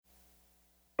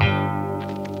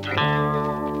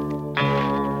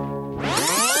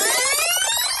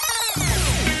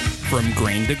From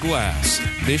grain to glass,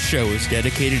 this show is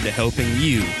dedicated to helping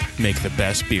you make the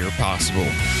best beer possible.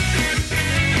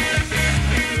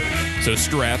 So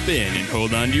strap in and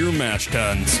hold on to your mash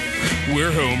tuns.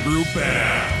 We're Homebrew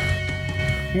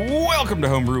Bound. Welcome to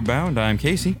Homebrew Bound. I'm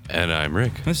Casey. And I'm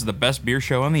Rick. This is the best beer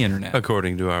show on the internet.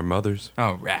 According to our mothers.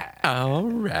 All right. All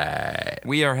right.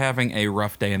 We are having a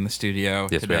rough day in the studio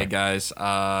today, guys.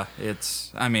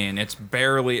 It's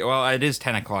barely, it is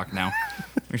 10 o'clock now.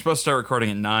 We're supposed to start recording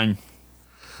at 9.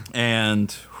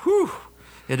 And,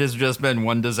 it has just been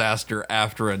one disaster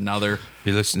after another.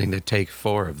 You're listening to take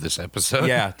 4 of this episode.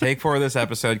 Yeah, take 4 of this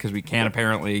episode because we can't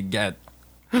apparently get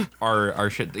our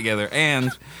shit together.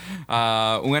 And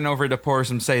went over to pour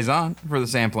some Saison for the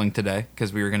sampling today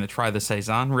because we were going to try the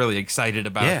Saison. Really excited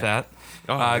about that.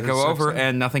 Go over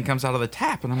and nothing comes out of the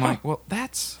tap. And I'm like, well,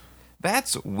 that's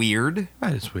weird.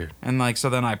 That is weird. And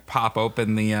so then I pop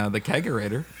open the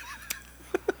kegerator.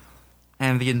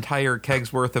 And the entire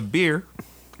keg's worth of beer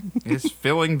is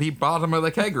filling the bottom of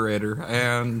the kegerator.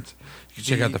 And you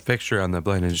check out the picture on the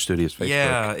Blind Ninja Studios Facebook.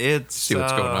 Yeah, see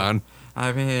what's going on.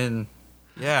 I mean,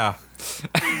 yeah.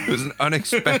 It was an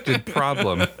unexpected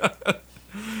problem.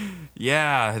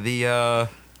 Yeah,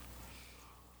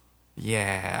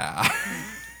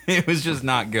 it was just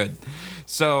not good.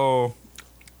 So,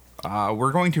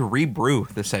 we're going to rebrew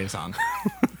the Saison.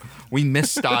 We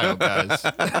misstyled, guys.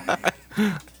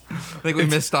 I think we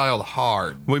misstyled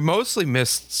hard. We mostly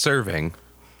missed serving.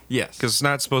 Yes. Because it's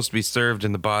not supposed to be served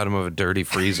in the bottom of a dirty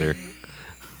freezer.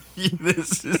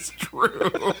 This is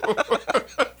true.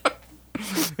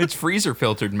 It's freezer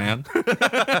filtered, man.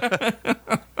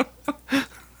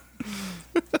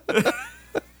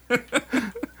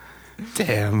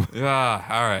 Damn. Yeah.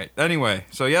 All right. Anyway,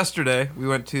 so yesterday we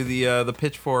went to the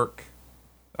Pitchfork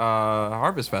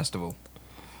Harvest Festival.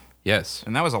 Yes.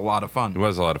 And that was a lot of fun. It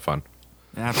was a lot of fun.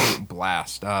 An absolute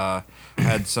blast.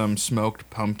 Had some smoked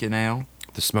pumpkin ale.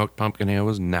 The smoked pumpkin ale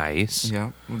was nice.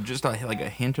 Yeah. Just a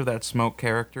hint of that smoke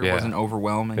character. It Yeah. wasn't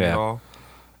overwhelming at all.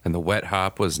 And the wet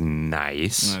hop was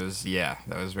nice. That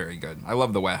was very good. I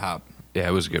love the wet hop. Yeah,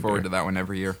 it was a good. Look forward to that one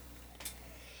every year.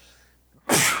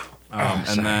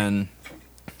 And then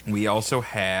we also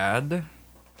had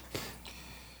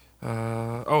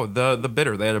the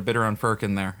bitter. They had a bitter on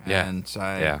Firkin there. Yeah. And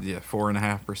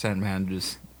 4.5%, man,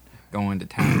 just going to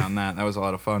town on that. That was a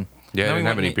lot of fun. Yeah, I didn't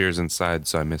have any beers inside,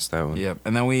 so I missed that one. Yep.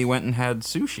 And then we went and had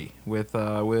sushi with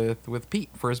Pete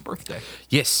for his birthday.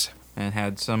 Yes. And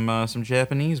had some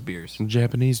Japanese beers. Some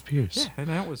Japanese beers. Yeah, and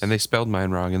that was. And they spelled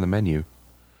mine wrong in the menu.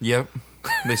 Yep.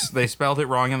 They spelled it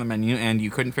wrong on the menu, and you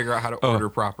couldn't figure out how to order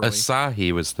properly.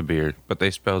 Asahi was the beer, but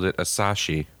they spelled it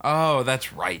Asashi. Oh,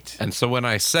 that's right. And so when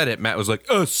I said it, Matt was like,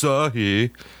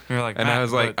 Asahi. You're like, and I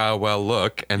was like, oh, well,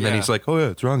 look. And then Yeah. he's like, oh, yeah,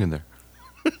 it's wrong in there.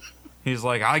 He's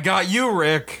like, I got you,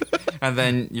 Rick. And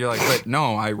then you're like, but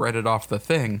no, I read it off the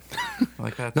thing.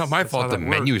 Like that's Not my that's fault how the that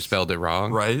menu works. spelled it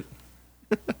wrong. Right.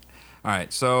 All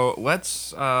right, so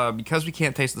let's, because we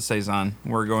can't taste the Saison,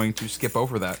 we're going to skip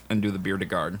over that and do the Bière de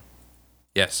Garde.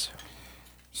 Yes.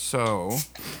 So.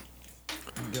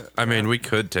 I mean, we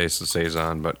could taste the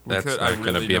Saison, but that's not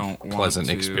going to be a pleasant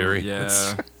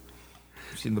experience. Yeah.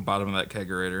 I've seen the bottom of that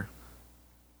kegerator.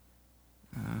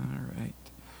 All right.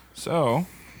 So.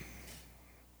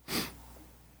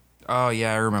 Oh,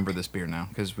 yeah, I remember this beer now,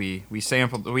 because we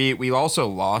sampled. We also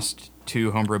lost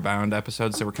 2 Homebrew Bound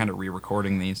episodes, so we're kind of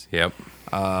re-recording these. Yep.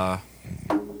 But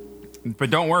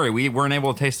don't worry, we weren't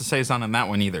able to taste the Saison in that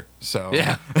one either. So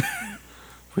Yeah.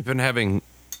 We've been having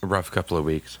a rough couple of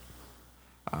weeks.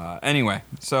 Anyway,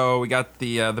 so we got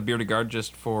the Bière de Garde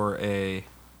just for a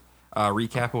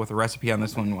recap of what the recipe on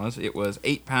this one was. It was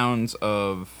 8 pounds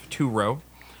of 2-row,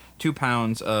 2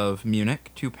 pounds of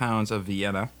Munich, 2 pounds of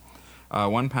Vienna,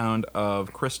 1 pound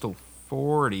of Crystal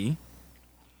 40,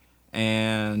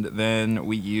 and then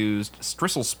we used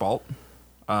Strisel Spalt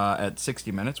at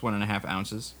 60 minutes, 1.5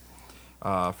 ounces.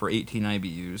 For 18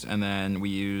 IBUs, and then we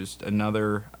used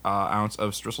another ounce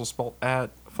of Strisel Spalt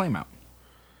at Flame Out.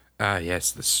 Ah,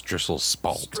 yes, the Strisel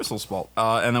Spalt. Strisel Spalt.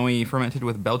 And then we fermented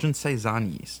with Belgian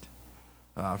Saison yeast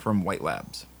from White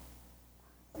Labs.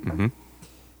 Mm-hmm.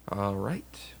 All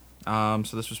right.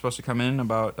 So this was supposed to come in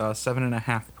about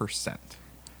 7.5%.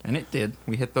 And it did.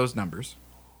 We hit those numbers.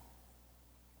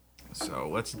 So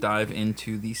let's dive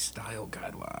into the style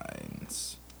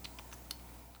guidelines.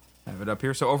 Have it up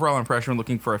here. So overall impression,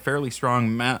 looking for a fairly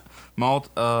strong malt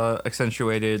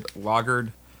accentuated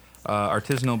lagered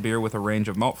artisanal beer with a range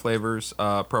of malt flavors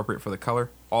appropriate for the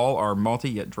color. All are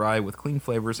malty yet dry with clean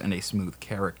flavors and a smooth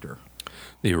character.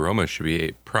 The aroma should be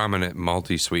a prominent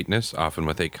malty sweetness, often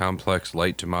with a complex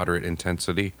light to moderate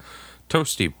intensity,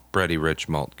 toasty bready rich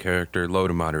malt character, low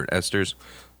to moderate esters,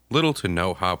 little to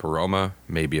no hop aroma,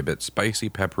 maybe a bit spicy,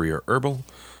 peppery, or herbal.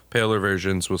 Paler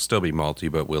versions will still be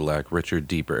malty but will lack richer,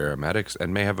 deeper aromatics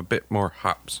and may have a bit more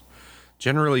hops.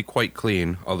 Generally quite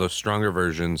clean, although stronger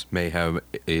versions may have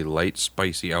a light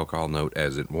spicy alcohol note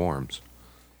as it warms.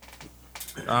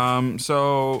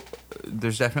 So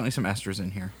there's definitely some esters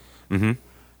in here.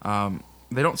 Mm-hmm.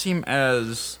 They don't seem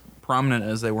as prominent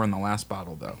as they were in the last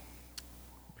bottle, though.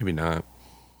 Maybe not.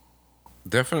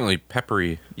 Definitely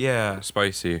peppery. Yeah.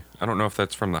 Spicy. I don't know if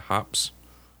that's from the hops.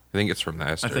 I think it's from the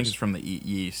esters. I think it's from the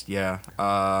yeast, yeah.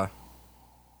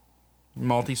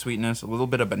 Malty sweetness, a little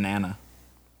bit of banana.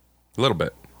 A little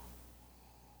bit.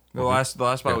 The last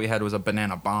bottle we had was a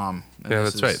banana bomb. Yeah,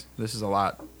 that's right. This is a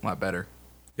lot better.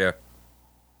 Yeah.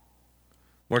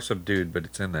 More subdued, but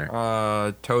it's in there.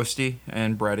 Toasty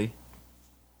and bready.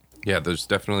 Yeah, there's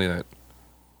definitely that.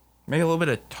 Maybe a little bit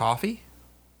of toffee.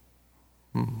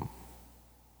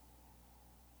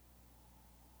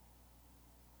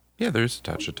 Yeah, there's a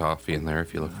touch of toffee in there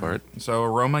if you look for it. So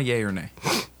aroma, yay or nay?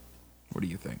 What do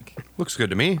you think? Looks good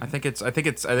to me. I think it's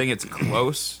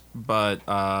close, but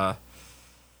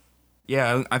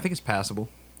yeah, I think it's passable.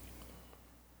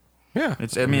 Yeah.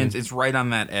 It's right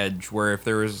on that edge where if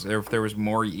there was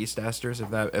more yeast esters,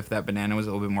 if that banana was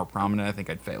a little bit more prominent, I think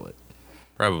I'd fail it.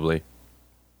 Probably.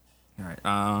 All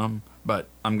right. But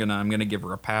I'm gonna give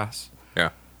her a pass. Yeah.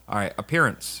 All right.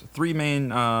 Appearance. 3 main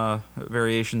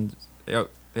variations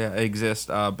exist: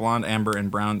 blonde, amber,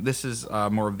 and brown. This is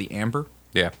more of the amber.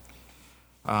 Yeah.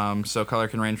 So color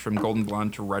can range from golden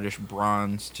blonde to reddish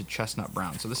bronze to chestnut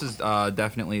brown. So this is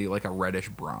definitely like a reddish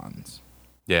bronze.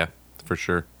 Yeah, for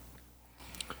sure.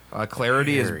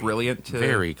 Clarity is brilliant.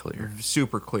 Very clear.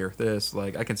 Super clear. This,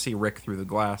 like, I can see Rick through the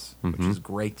glass, which is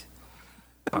great.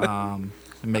 It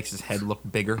makes his head look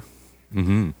bigger.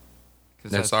 Mm-hmm.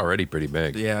 That's already pretty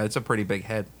big. Yeah, it's a pretty big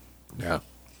head. Yeah.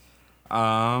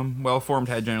 Well-formed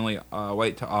head, generally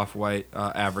white to off-white,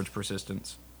 average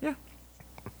persistence. Yeah.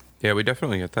 Yeah, we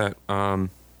definitely get that.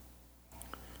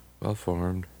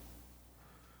 Well-formed.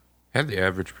 Had the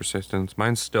average persistence.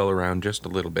 Mine's still around just a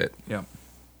little bit. Yeah.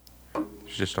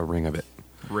 It's just a ring of it.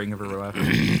 Ring of a left.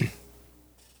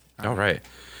 All right.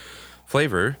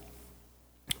 Flavor.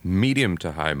 Medium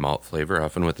to high malt flavor,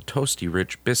 often with a toasty,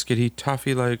 rich, biscuity,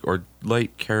 toffee-like, or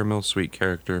light caramel sweet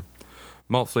character.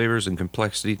 Malt flavors and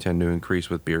complexity tend to increase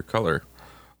with beer color.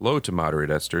 Low to moderate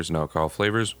esters and alcohol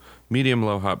flavors.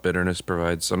 Medium-low hop bitterness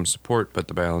provides some support, but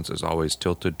the balance is always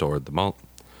tilted toward the malt.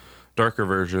 Darker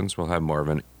versions will have more of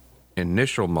an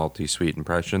initial malty sweet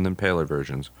impression than paler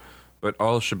versions, but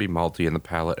all should be malty in the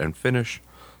palate and finish.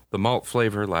 The malt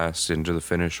flavor lasts into the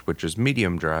finish, which is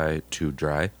medium dry to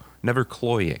dry, never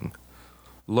cloying.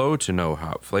 Low to no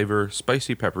hop flavor,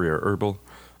 spicy, peppery, or herbal,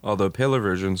 although paler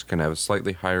versions can have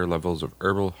slightly higher levels of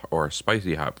herbal or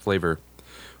spicy hop flavor,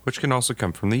 which can also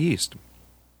come from the yeast.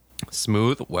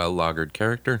 Smooth, well-lagered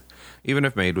character, even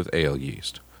if made with ale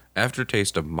yeast.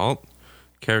 Aftertaste of malt,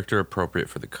 character appropriate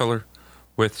for the color,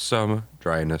 with some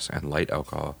dryness and light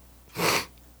alcohol.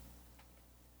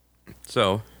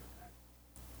 So,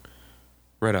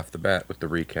 right off the bat with the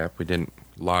recap, we didn't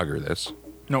lager this.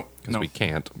 Nope. Because we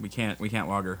can't. We can't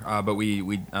lager. But we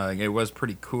it was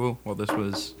pretty cool while this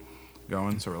was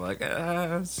going. So we're like,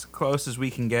 as close as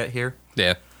we can get here.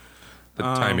 Yeah. The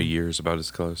time of year is about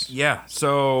as close. Yeah.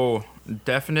 So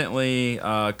definitely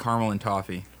caramel and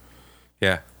toffee.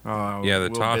 Yeah. Yeah, the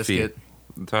toffee. Biscuit.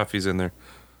 The toffee's in there.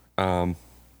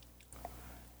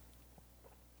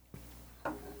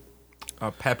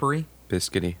 Peppery.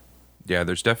 Biscuity. Yeah,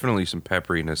 there's definitely some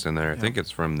pepperiness in there. Yeah. I think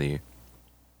it's from the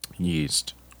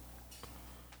yeast.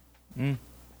 The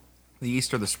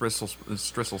yeast or the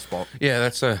strisel spalt. Yeah,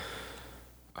 that's a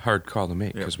hard call to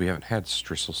make because we haven't had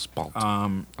strisel spalt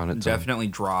on its definitely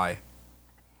dry.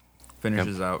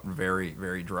 Finishes out very,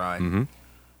 very dry.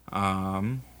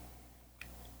 Mm-hmm.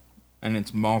 And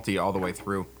it's malty all the way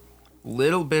through.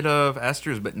 Little bit of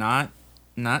esters, but not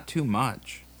too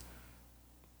much.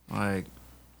 Like,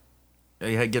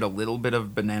 you get a little bit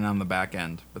of banana on the back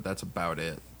end, but that's about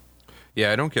it.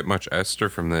 Yeah, I don't get much ester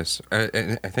from this.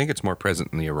 I think it's more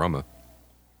present in the aroma.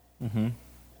 Mm-hmm.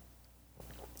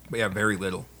 But yeah, very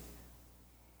little.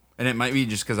 And it might be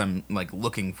just because I'm, like,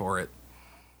 looking for it.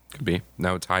 Could be.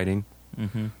 Now it's hiding.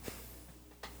 Mm-hmm.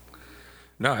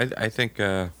 No, I think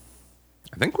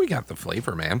we got the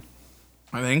flavor, man.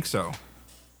 I think so.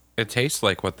 It tastes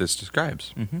like what this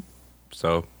describes. Mm-hmm.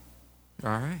 So. All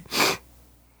right.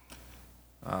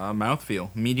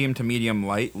 Mouthfeel. Medium to medium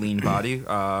light, lean body,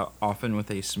 often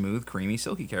with a smooth, creamy,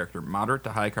 silky character. Moderate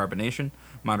to high carbonation,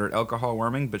 moderate alcohol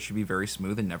warming, but should be very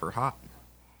smooth and never hot.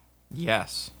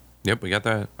 Yes. Yep, we got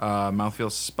that.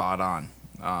 Mouthfeel's spot on.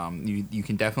 You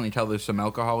can definitely tell there's some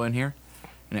alcohol in here,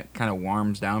 and it kind of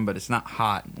warms down, but it's not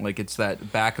hot. Like, it's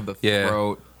that back of the Yeah.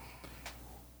 throat,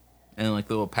 and like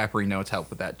the little peppery notes help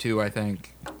with that too, I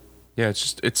think. Yeah,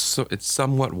 it's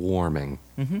somewhat warming.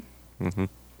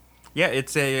 Yeah,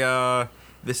 it's a.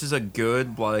 This is a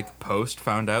good like post.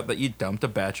 Found out that you dumped a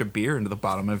batch of beer into the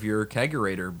bottom of your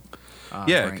kegerator.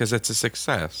 Yeah, drink. because it's a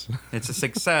success. It's a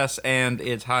success, and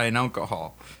it's high in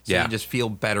alcohol, so Yeah. you just feel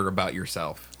better about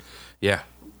yourself. Yeah.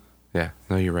 Yeah.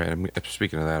 No, you're right.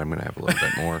 Speaking of that, I'm going to have a little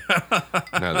bit more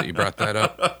now that you brought that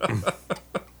up.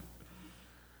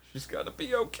 She's got to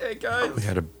be okay, guys. We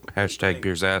had a hashtag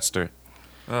Beersaster.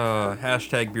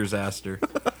 Hashtag Beersaster.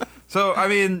 So, I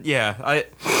mean, yeah,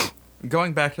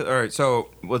 going back to, all right, so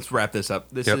let's wrap this up.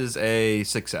 This Yep. is a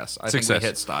success. I think Success. we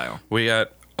hit style. We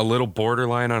got a little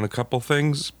borderline on a couple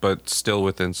things, but still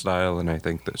within style, and I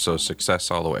think that so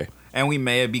success all the way. And we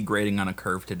may be grading on a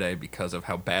curve today because of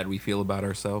how bad we feel about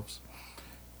ourselves.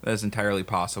 That is entirely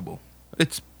possible.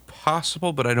 It's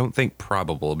possible, but I don't think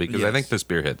probable because I Yes. think this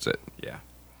beer hits it. Yeah.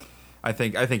 I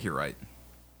think you're right.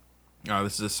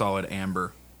 This is a solid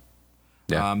amber.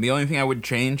 Yeah. The only thing I would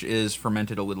change is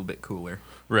ferment it a little bit cooler.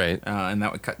 Right. And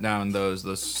that would cut down those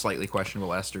slightly questionable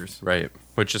esters. Right.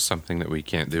 Which is something that we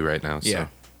can't do right now. Yeah.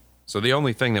 So the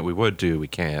only thing that we would do, we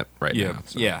can't right Yeah, now.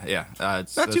 So. yeah. Not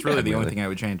That's too really bad, the only really. thing I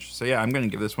would change. So yeah, I'm gonna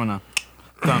give this one a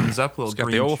thumbs up. Little It's got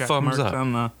the green old check thumbs mark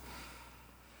up.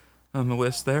 on the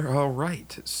list there. All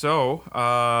right. So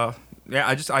yeah,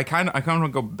 I kind of want to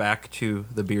go back to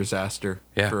the Beersaster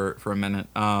Yeah. for a minute.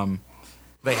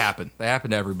 They happen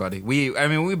to everybody. We've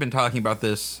been talking about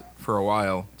this for a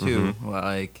while too,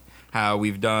 like how we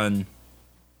had done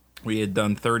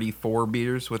 34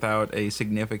 beers without a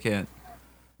significant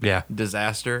Yeah.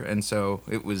 disaster, and so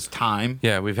it was time.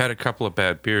 Yeah, we've had a couple of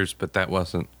bad beers, but that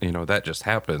wasn't, that just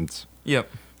happens.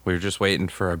 Yep. We were just waiting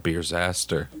for a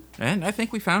Beersaster. And I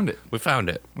think we found it. We found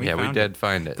it. We We found did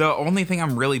find it. The only thing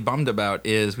I'm really bummed about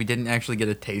is we didn't actually get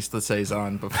a taste the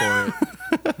saison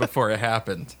before it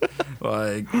happened.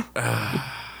 Like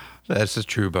That's a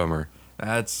true bummer.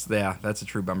 that's a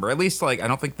true bummer. At least like I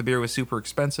don't think the beer was super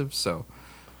expensive, so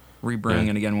rebrewing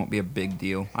Yeah. it again won't be a big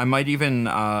deal. I might even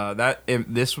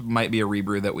this might be a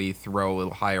rebrew that we throw a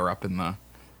little higher up in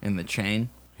the chain,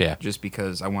 Yeah. just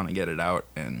because I want to get it out.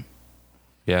 And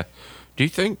Yeah. Do you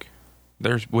think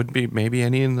there would be maybe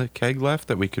any in the keg left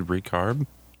that we could recarb?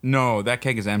 no, that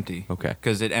keg is empty. Okay.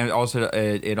 Because it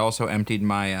also emptied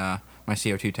my my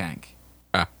CO2 tank.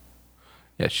 Ah.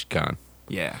 Yeah, she's gone.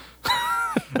 Yeah.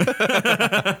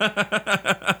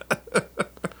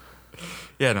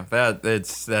 Yeah, no,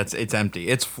 it's empty.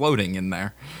 It's floating in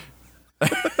there.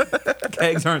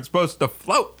 Kegs aren't supposed to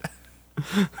float.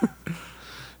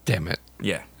 Damn it.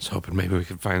 Yeah. I was hoping maybe we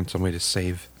could find some way to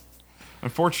save.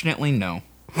 Unfortunately, no.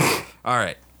 All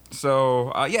right.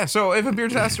 So, so if a beer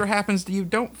disaster happens to you,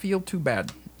 don't feel too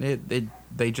bad.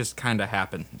 They just kind of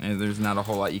happen. And there's not a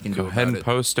whole lot you can do Go ahead about and it.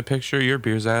 post a picture of your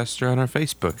Beersaster on our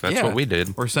Facebook. That's Yeah. what we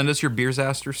did. Or send us your beer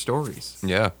disaster stories.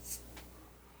 Yeah.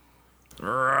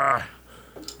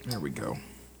 There we go.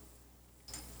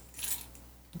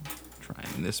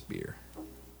 Trying this beer.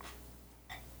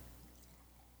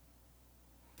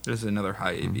 This is another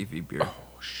high ABV beer. Oh,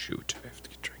 shoot. I have to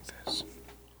drink this.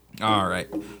 All right.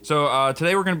 So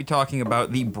today we're going to be talking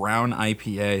about the Brown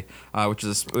IPA, which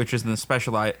is in the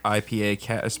specialty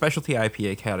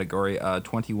IPA category,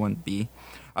 21B.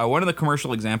 One of the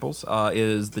commercial examples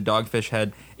is the Dogfish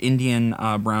Head Indian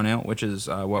Brown Ale, which is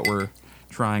what we're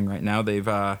trying right now. They've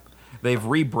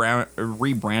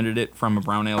rebranded it from a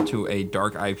brown ale to a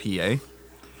dark IPA,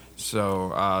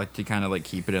 so to kind of like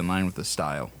keep it in line with the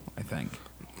style, I think.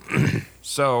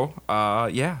 So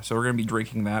so we're gonna be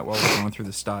drinking that while we're going through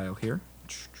the style here.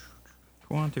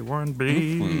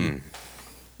 21B.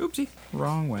 Oopsie,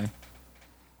 wrong way.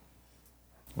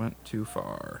 Went too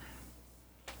far.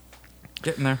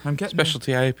 Getting there. I'm getting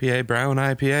Specialty IPA, brown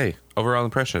IPA. Overall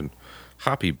impression: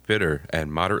 hoppy, bitter,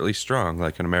 and moderately strong,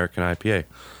 like an American IPA,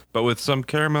 but with some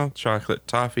caramel, chocolate,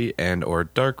 toffee, and/or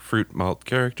dark fruit malt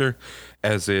character,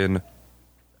 as in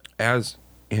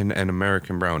an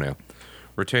American brown ale.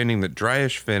 Retaining the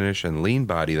dryish finish and lean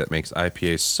body that makes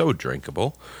IPAs so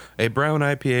drinkable, a brown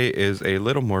IPA is a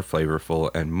little more flavorful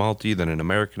and malty than an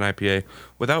American IPA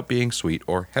without being sweet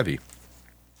or heavy.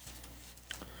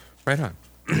 Right on.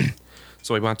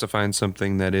 So we want to find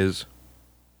something that is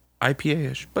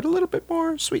IPA-ish, but a little bit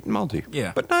more sweet and malty.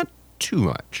 Yeah. But not too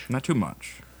much. Not too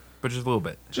much, but just a little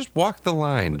bit. Just walk the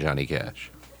line, Johnny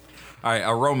Cash. All right,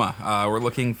 aroma. We're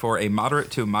looking for a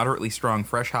moderate to moderately strong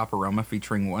fresh hop aroma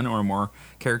featuring one or more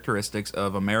characteristics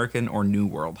of American or New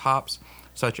World hops.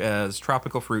 such as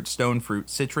tropical fruit, stone fruit,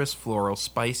 citrus, floral,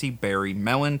 spicy, berry,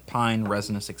 melon, pine,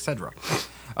 resinous, etc.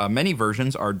 Many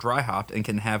versions are dry hopped and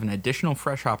can have an additional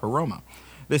fresh hop aroma.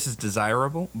 This is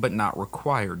desirable, but not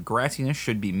required. Grassiness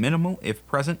should be minimal if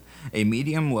present. A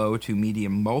medium low to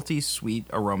medium malty sweet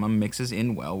aroma mixes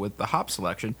in well with the hop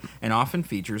selection and often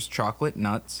features chocolate,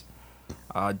 nuts,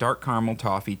 dark caramel,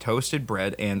 toffee, toasted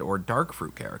bread, and or dark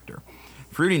fruit character.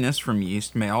 Fruitiness from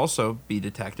yeast may also be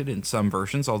detected in some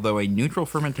versions, although a neutral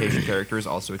fermentation character is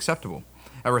also acceptable.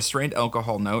 A restrained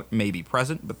alcohol note may be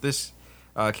present, but this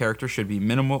character should be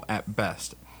minimal at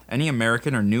best. Any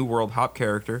American or New World hop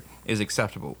character is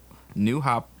acceptable. New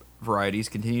hop varieties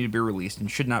continue to be released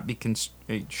and should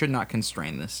not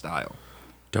constrain this style.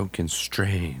 Don't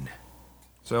constrain.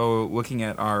 So, looking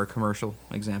at our commercial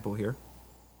example here.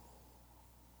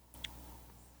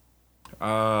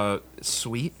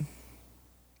 Sweet.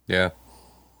 Yeah.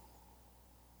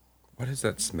 What is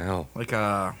that smell? Like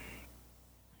a...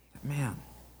 Man.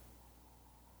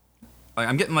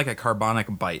 I'm getting like a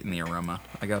carbonic bite in the aroma.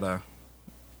 I gotta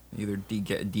either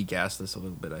degas this a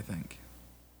little bit, I think.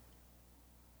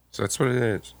 So that's what it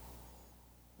is.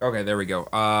 Okay, there we go.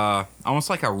 Almost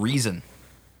like a raisin.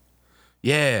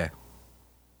 Yeah.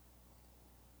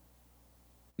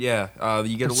 Yeah,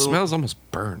 you get It a little... smells almost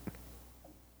burnt.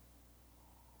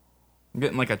 I'm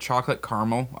getting like a chocolate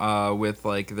caramel with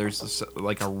like, there's this,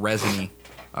 like a resiny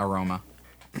aroma.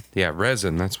 Yeah,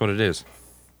 resin. That's what it is.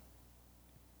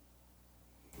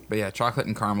 But yeah, chocolate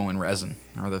and caramel and resin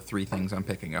are the three things I'm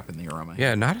picking up in the aroma.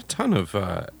 Yeah, not a ton of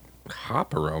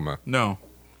hop aroma. No.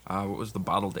 What was the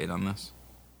bottle date on this?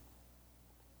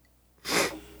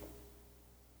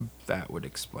 That would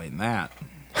explain that.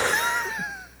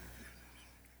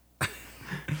 Do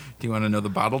you want to know the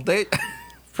bottle date?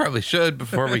 Probably should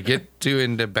before we get too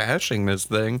into bashing this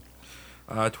thing.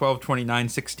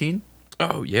 12/29/16.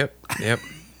 Oh, yep.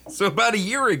 So about a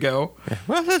year ago.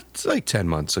 Well, that's like 10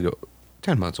 months ago.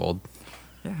 10 months old.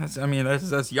 Yeah,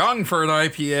 that's young for an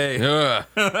IPA. Ugh.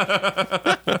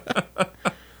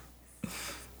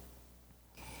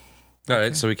 All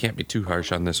right, so we can't be too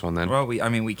harsh on this one then. Well,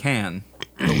 we can,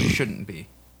 but we shouldn't be.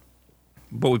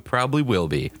 But we probably will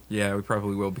be. Yeah, we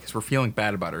probably will because we're feeling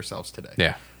bad about ourselves today.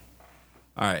 Yeah.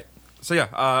 All right. So yeah,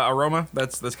 aroma.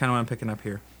 That's kind of what I'm picking up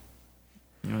here.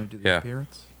 You want to do the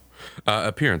appearance?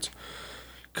 Appearance.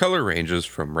 Color ranges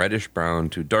from reddish brown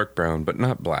to dark brown, but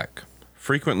not black.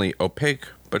 Frequently opaque,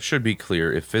 but should be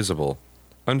clear if visible.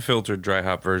 Unfiltered dry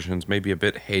hop versions may be a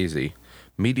bit hazy.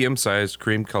 Medium-sized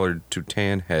cream-colored to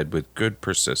tan head with good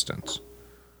persistence.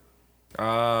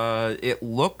 It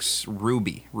looks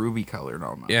ruby colored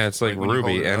almost. Yeah, it's like when you hold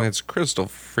ruby, it and up. it's crystal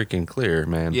freaking clear,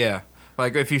 man. Yeah,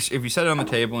 like if you set it on the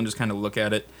table and just kind of look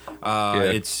at it,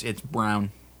 it's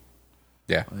brown.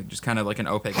 Yeah. Like just kind of like an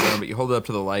opaque brown, but you hold it up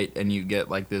to the light and you get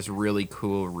like this really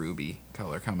cool ruby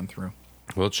color coming through.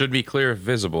 Well, it should be clear if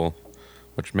visible,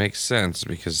 which makes sense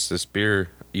because this beer,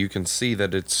 you can see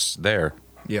that it's there.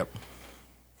 Yep.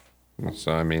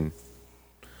 So, I mean,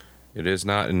 it is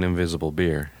not an invisible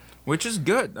beer. Which is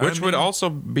good. Which would also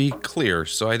be clear,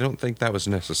 so I don't think that was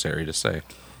necessary to say.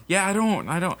 Yeah, I don't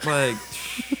like...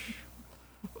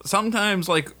 Sometimes,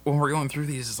 like, when we're going through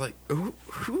these, it's like,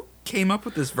 who came up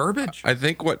with this verbiage? I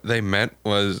think what they meant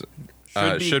was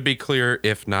should be clear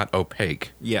if not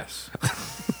opaque. Yes.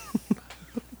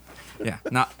 Yeah,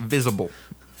 not visible.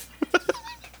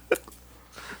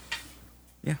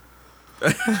 Yeah.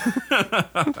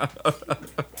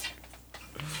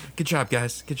 Good job,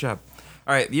 guys. Good job.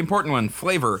 All right, the important one,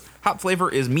 flavor. Hop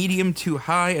flavor is medium to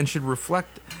high and should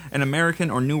reflect an American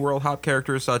or New World hop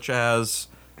character such as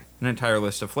an entire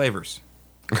list of flavors.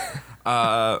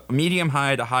 Medium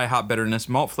high to high hop bitterness.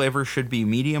 Malt flavor should be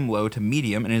medium low to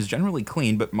medium and is generally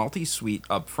clean but malty sweet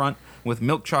up front with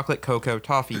milk chocolate, cocoa,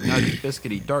 toffee, nutty,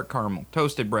 biscuity, dark caramel,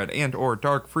 toasted bread, and or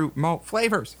dark fruit malt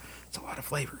flavors. It's a lot of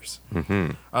flavors.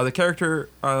 Mm-hmm. The character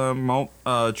malt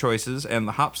choices and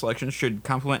the hop selection should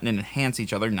complement and enhance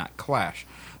each other, not clash.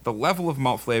 The level of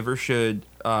malt flavor should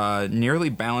nearly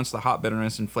balance the hop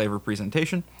bitterness and flavor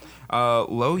presentation.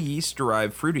 Low yeast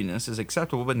derived fruitiness is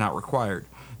acceptable but not required.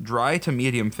 Dry to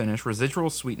medium finish, residual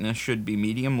sweetness should be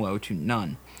medium low to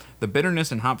none. The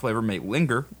bitterness and hop flavor may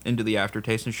linger into the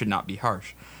aftertaste and should not be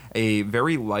harsh. A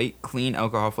very light, clean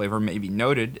alcohol flavor may be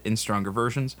noted in stronger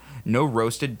versions. No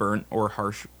roasted, burnt, or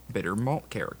harsh bitter malt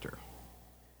character.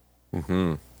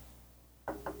 Mm-hmm.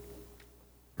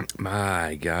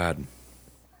 My God.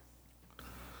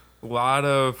 A lot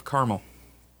of caramel.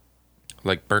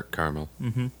 Like burnt caramel.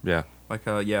 Mm-hmm. Yeah. Like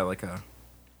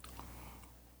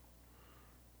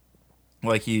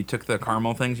you took the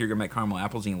caramel things, you're gonna make caramel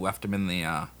apples, and you left them in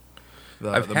the The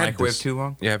I've had microwave this- too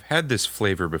long? Yeah, I've had this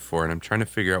flavor before, and I'm trying to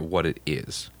figure out what it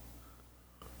is.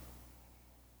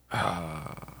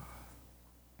 I'm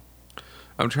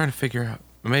trying to figure out.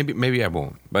 Maybe I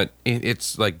won't, but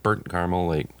it's like burnt caramel,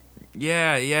 like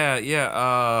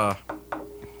Yeah.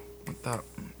 What the?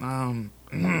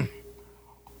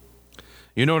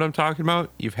 you know what I'm talking about.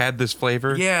 You've had this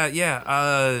flavor. Yeah.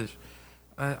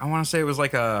 I want to say it was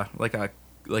like a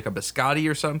biscotti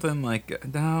or something. Like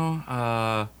no.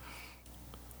 I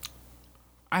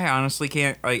honestly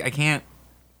can't. I can't.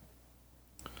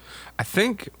 I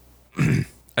think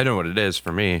I know what it is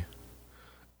for me.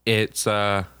 It's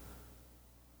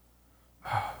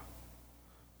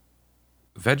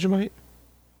Vegemite.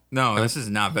 No, this is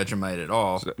not Vegemite at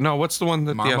all. No, what's the one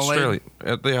that Marmalade?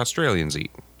 the Australians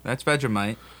eat? That's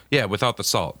Vegemite. Yeah, without the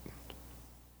salt.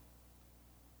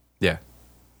 Yeah.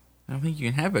 I don't think you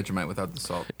can have Vegemite without the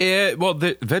salt. Well,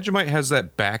 the Vegemite has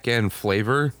that back end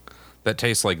flavor that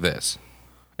tastes like this.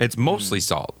 It's mostly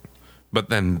salt, but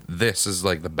then this is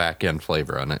like the back end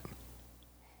flavor on it.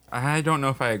 I don't know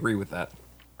if I agree with that.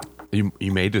 You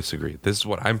may disagree. This is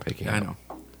what I'm picking. I up. know.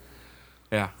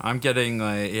 Yeah, I'm getting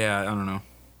like I don't know.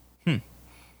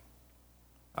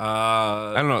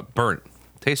 I don't know. Burnt.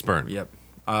 Tastes burnt. Yep.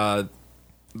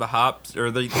 The hops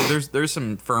or there's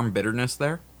some firm bitterness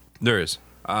there. There is.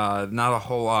 Not a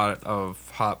whole lot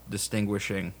of hop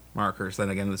distinguishing markers. Then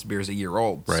again, this beer's a year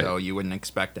old, Right. so you wouldn't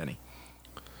expect any.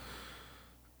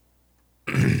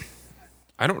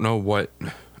 I don't know what.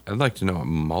 I'd like to know what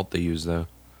malt they use though.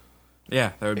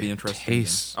 Yeah, that would be interesting.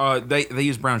 tastes- They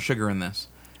use brown sugar in this,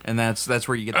 and that's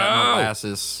where you get that Oh!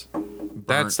 molasses.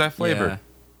 That's that flavor.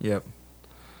 Yeah.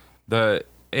 Yep.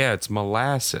 It's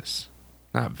molasses,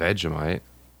 not Vegemite.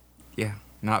 Yeah.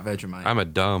 Not Vegemite. I'm a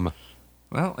dumb.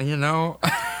 Well,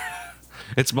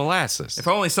 It's molasses. if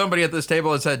only somebody at this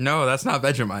table had said no, that's not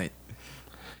Vegemite.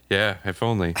 Yeah, if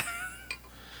only.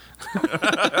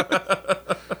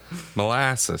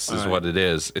 Molasses is All right. what it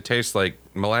is. It tastes like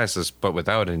molasses, but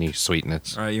without any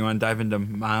sweetness. All right, you want to dive into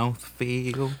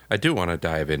mouthfeel? I do want to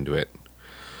dive into it.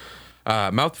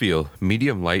 Mouthfeel,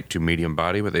 medium light to medium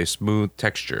body with a smooth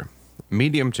texture.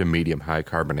 Medium to medium high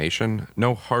carbonation.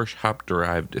 No harsh hop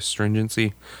derived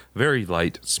astringency. Very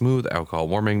light, smooth alcohol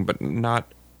warming, but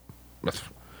not.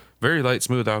 Very light,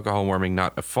 smooth alcohol warming,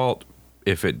 not a fault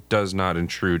if it does not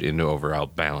intrude into overall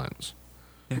balance.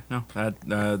 Yeah, no,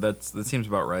 that seems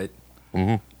about right.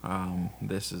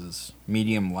 This is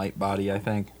medium light body, I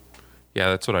think. Yeah,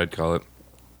 that's what I'd call it.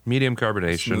 Medium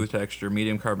carbonation. Smooth texture,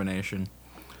 medium carbonation.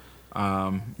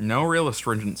 No real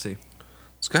astringency.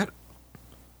 It's got.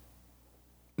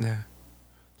 Yeah.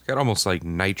 It's got almost like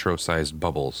nitro sized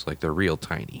bubbles, like they're real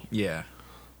tiny. Yeah,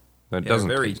 That yeah doesn't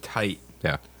very taste- tight,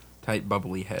 Yeah.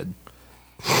 bubbly head.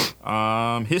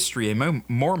 History: a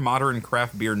more modern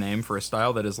craft beer name for a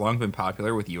style that has long been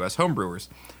popular with U.S. homebrewers,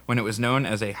 when it was known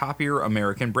as a hoppier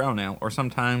American brown ale, or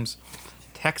sometimes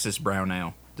Texas brown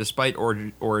ale, despite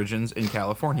origins in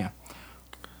California.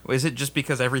 Is it just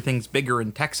because everything's bigger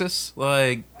in Texas?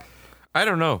 Like, I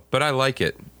don't know, but I like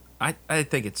it. I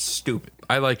think it's stupid.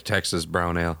 I like Texas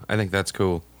brown ale. I think that's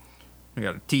cool. We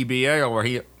got a TBA over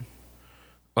here.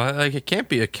 Well, like it can't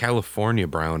be a California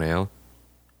brown ale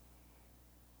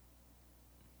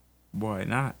Why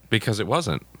not? because it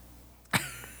wasn't.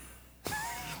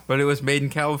 But it was made in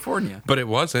California. But it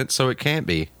wasn't, so it can't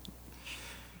be.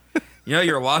 You know,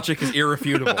 your logic is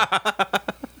irrefutable.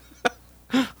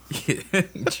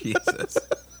 Jesus.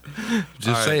 Just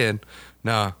All right. saying.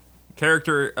 Nah.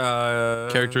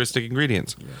 Characteristic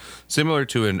Ingredients. Similar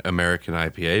to an American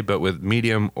IPA, but with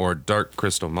medium or dark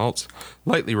crystal malts,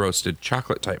 lightly roasted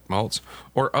chocolate type malts,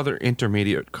 or other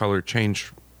intermediate color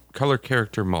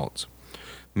character malts.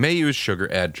 May use sugar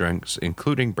adjuncts,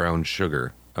 including brown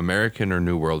sugar, American or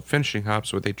New World finishing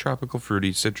hops with a tropical,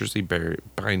 fruity, citrusy, berry,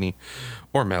 piney,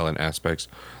 or melon aspects.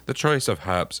 The choice of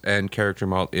hops and character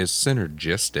malt is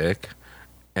synergistic,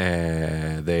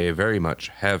 and they very much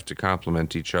have to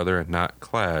complement each other and not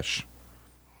clash.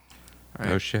 All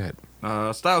No right. shit.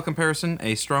 Style comparison: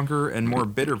 a stronger and more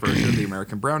bitter version of the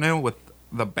American brown ale with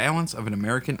the balance of an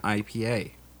American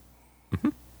IPA.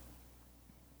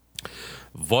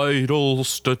 Vital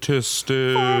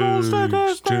statistics.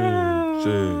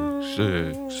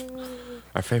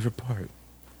 Our favorite part.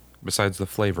 Besides the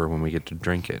flavor when we get to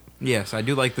drink it. Yes, I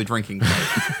do like the drinking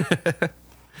part,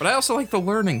 but I also like the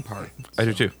learning part. I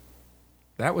do too.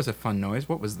 That was a fun noise.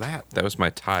 What was that? That was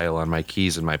my tile on my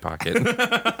keys in my pocket.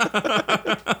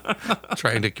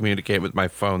 Trying to communicate with my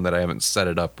phone that I haven't set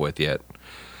it up with yet.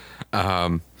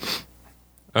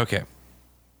 Okay.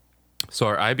 So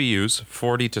our IBUs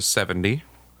 40 to 70,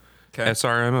 Okay.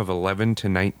 SRM of 11 to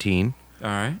 19, All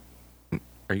right.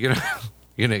 Are you gonna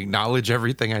you gonna acknowledge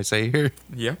everything I say here?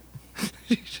 Yep.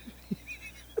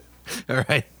 All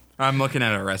right. I'm looking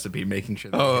at a recipe, making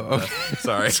sure. That Oh, I get the-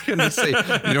 sorry. I was gonna say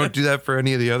you don't do that for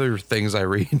any of the other things I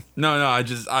read. No, I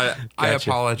Gotcha.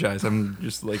 apologize. I'm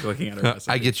just like looking at a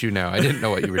recipe. I get you now. I didn't know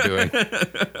what you were doing.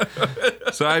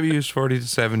 So I've used 40 to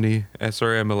 70,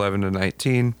 SRM 11 to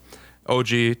 19, OG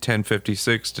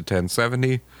 1056 to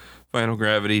 1070, Final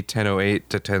Gravity 1008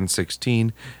 to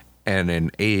 1016, and an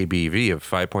ABV of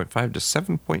 5.5 to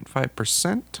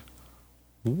 7.5%.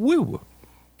 Woo!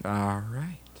 All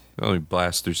right. Let me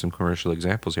blast through some commercial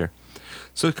examples here.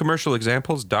 So commercial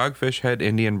examples, Dogfish Head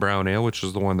Indian Brown Ale, which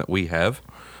is the one that we have.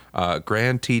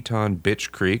 Grand Teton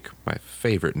Bitch Creek, my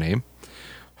favorite name.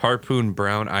 Harpoon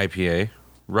Brown IPA.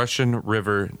 Russian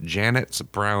River Janet's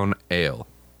Brown Ale.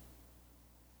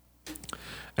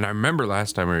 And I remember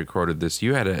last time we recorded this,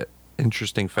 you had an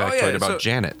interesting factoid about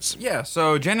Janet's. Yeah,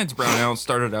 so Janet's Brown Ale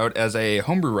started out as a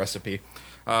homebrew recipe.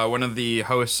 One of the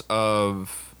hosts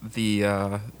of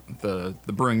the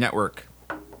Brewing Network,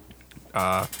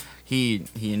 he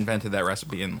invented that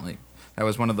recipe, and like that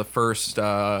was one of the first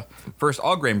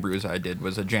all grain brews I did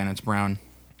was a Janet's Brown.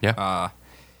 Yeah.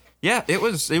 Yeah, it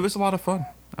was a lot of fun.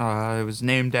 It was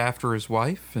named after his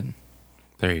wife, and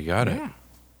There you got it. yeah.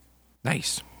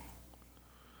 Nice.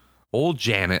 Old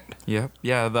Janet. Yep.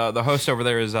 Yeah, the host over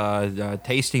there is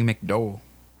Tasty McDowell.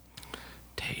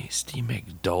 Tasty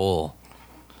McDowell.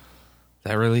 Is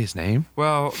that really his name?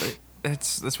 Well,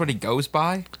 that's what he goes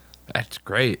by. That's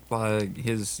great.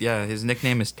 His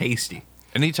nickname is Tasty.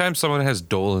 Anytime someone has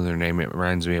Dole in their name, it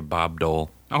reminds me of Bob Dole.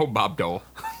 Oh, Bob Dole.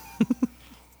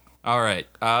 All right.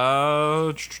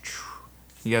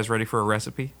 You guys ready for a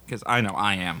recipe? Because I know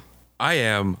I am. I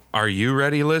am. Are you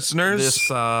ready, listeners?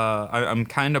 This I'm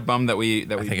kind of bummed that we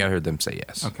I think I heard them say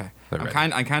yes. okay. They're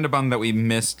I'm kind of bummed that we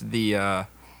missed the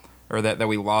or that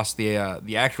we lost the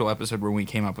actual episode where we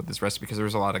came up with this recipe because there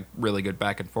was a lot of really good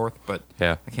back and forth, but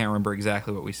Yeah. I can't remember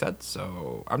exactly what we said,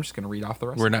 so I'm just gonna read off the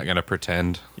recipe. We're not going to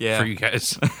pretend Yeah. for you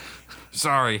guys.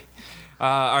 Sorry.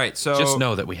 All right, so Just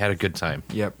know that we had a good time.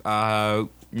 Yep.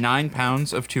 9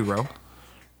 pounds of 2-row,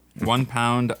 1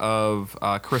 pound of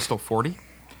Crystal 40,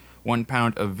 1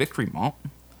 pound of Victory Malt,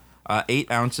 8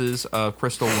 ounces of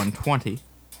Crystal 120,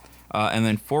 and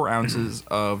then 4 ounces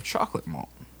of chocolate malt.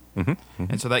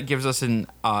 And so that gives us an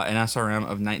SRM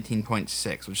of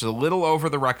 19.6, which is a little over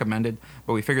the recommended,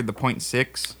 but we figured the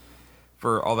 0.6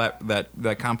 for all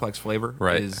that complex flavor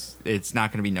Right. it's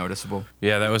not going to be noticeable.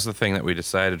 Yeah, that was the thing that we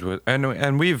decided with,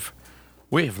 and we've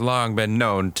long been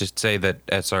known to say that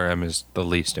SRM is the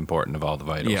least important of all the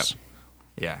vitals.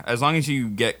 Yeah, as long as you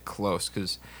get close,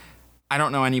 because I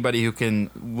don't know anybody who can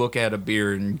look at a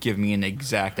beer and give me an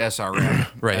exact SRM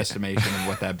Right. estimation of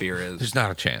what that beer is. There's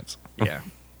not a chance. Yeah.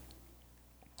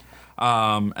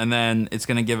 And then it's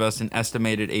going to give us an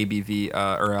estimated ABV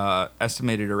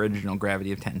estimated original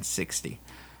gravity of 1060.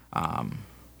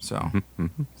 So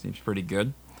seems pretty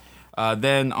good.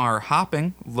 Then our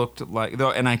hopping looked like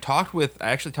though, and I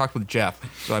actually talked with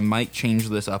Jeff, so I might change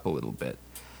this up a little bit.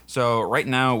 So right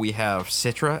now we have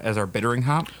Citra as our bittering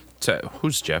hop. So,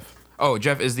 who's Jeff? Oh,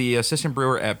 Jeff is the assistant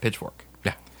brewer at Pitchfork.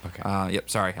 Yeah. Okay. Yep.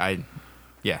 Sorry.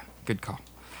 Good call.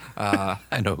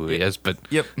 I know who he is, but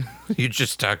Yep. you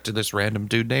just talked to this random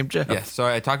dude named Jeff. Yeah, so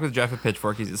I talked with Jeff at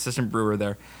Pitchfork. He's the assistant brewer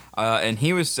there. And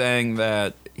he was saying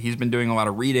that he's been doing a lot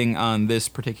of reading on this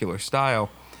particular style,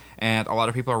 and a lot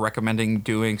of people are recommending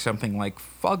doing something like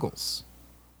Fuggles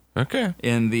Okay.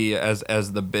 in the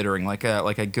as the bittering, like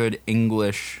a good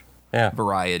English Yeah.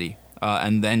 variety,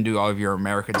 and then do all of your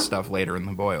American stuff later in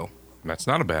the boil. That's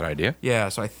not a bad idea. Yeah,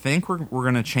 so I think we're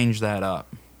gonna change that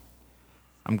up.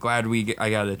 I'm glad I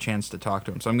got a chance to talk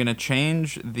to him. So I'm gonna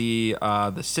change the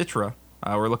Citra.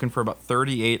 We're looking for about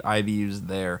 38 IBUs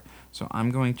there. So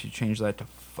I'm going to change that to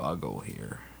Fuggle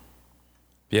here.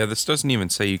 Yeah, this doesn't even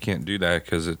say you can't do that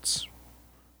because it's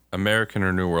American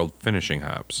or New World finishing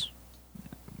hops.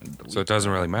 So it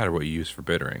doesn't really matter what you use for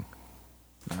bittering.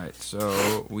 All right,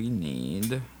 so we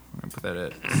need. I'm gonna put that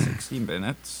at 60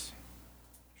 minutes.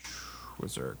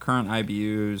 What's our current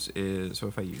IBUs is? So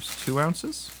if I use 2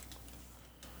 ounces.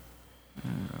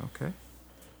 Okay.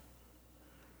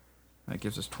 That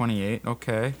gives us 28.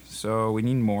 Okay, so we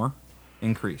need more.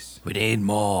 Increase. We need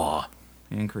more.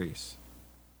 Increase.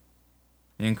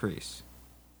 Increase.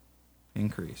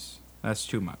 Increase. That's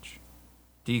too much.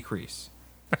 Decrease.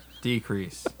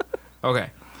 Decrease.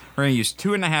 Okay. We're going to use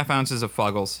 2.5 ounces of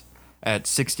Fuggles at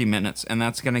 60 minutes, and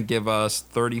that's going to give us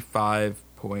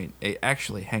 35.8.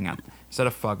 Actually, hang on. Instead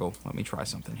of Fuggle, let me try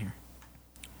something here.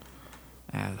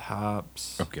 Add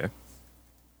hops. Okay.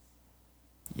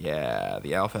 Yeah,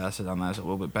 the alpha acid on that is a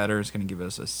little bit better. It's going to give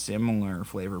us a similar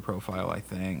flavor profile, I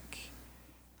think.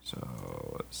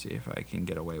 So let's see if I can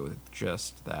get away with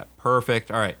just that. Perfect.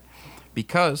 All right.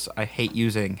 Because I hate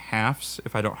using halves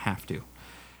if I don't have to,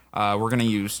 we're going to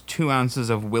use 2 ounces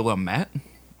of Willamette,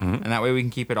 and that way we can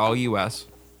keep it all U.S.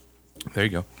 There you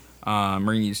go. We're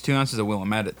going to use 2 ounces of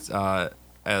Willamette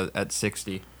at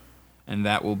 60, and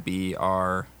that will be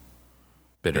our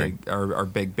Bittering. our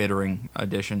big bittering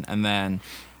addition. And then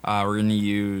we're going to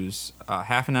use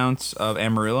half an ounce of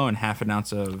Amarillo and half an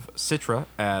ounce of Citra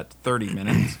at 30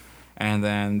 minutes, and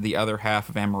then the other half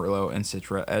of Amarillo and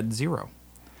Citra at 0.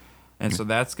 And so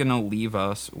that's going to leave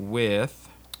us with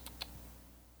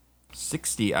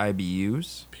 60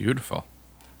 IBUs, Beautiful.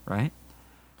 right?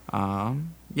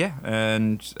 Yeah,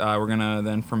 and we're going to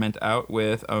then ferment out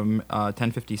with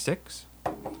 1056.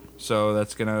 So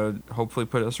that's going to hopefully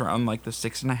put us around like the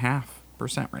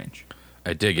 6.5% range.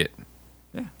 I dig it.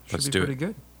 Yeah, should Let's be do it. pretty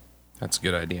good. That's a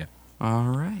good idea. All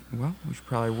right. Well, we should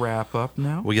probably wrap up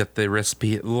now. We got the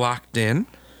recipe locked in.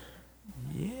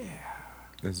 Yeah.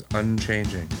 It's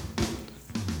unchanging.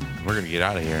 We're going to get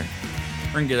out of here.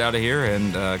 We're going to get out of here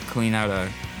and clean out a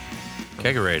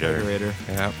Kegerator. kegerator.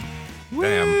 Yep.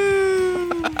 Damn.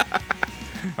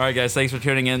 All right, guys. Thanks for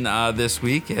tuning in this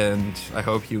week, and I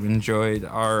hope you enjoyed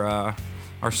our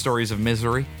stories of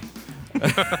misery.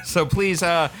 So please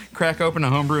crack open a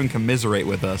homebrew and commiserate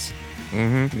with us.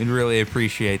 Mm-hmm. We'd really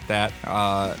appreciate that.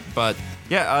 But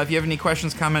yeah, if you have any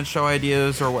questions, comments, show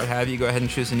ideas, or what have you, go ahead and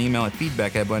shoot us an email at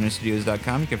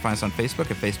feedback@blindnerdstudios.com. You can find us on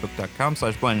Facebook at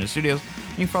facebook.com/blindnerdstudios.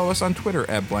 You can follow us on Twitter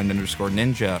at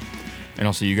blind_ninja. And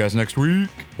I'll see you guys next week.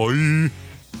 Bye.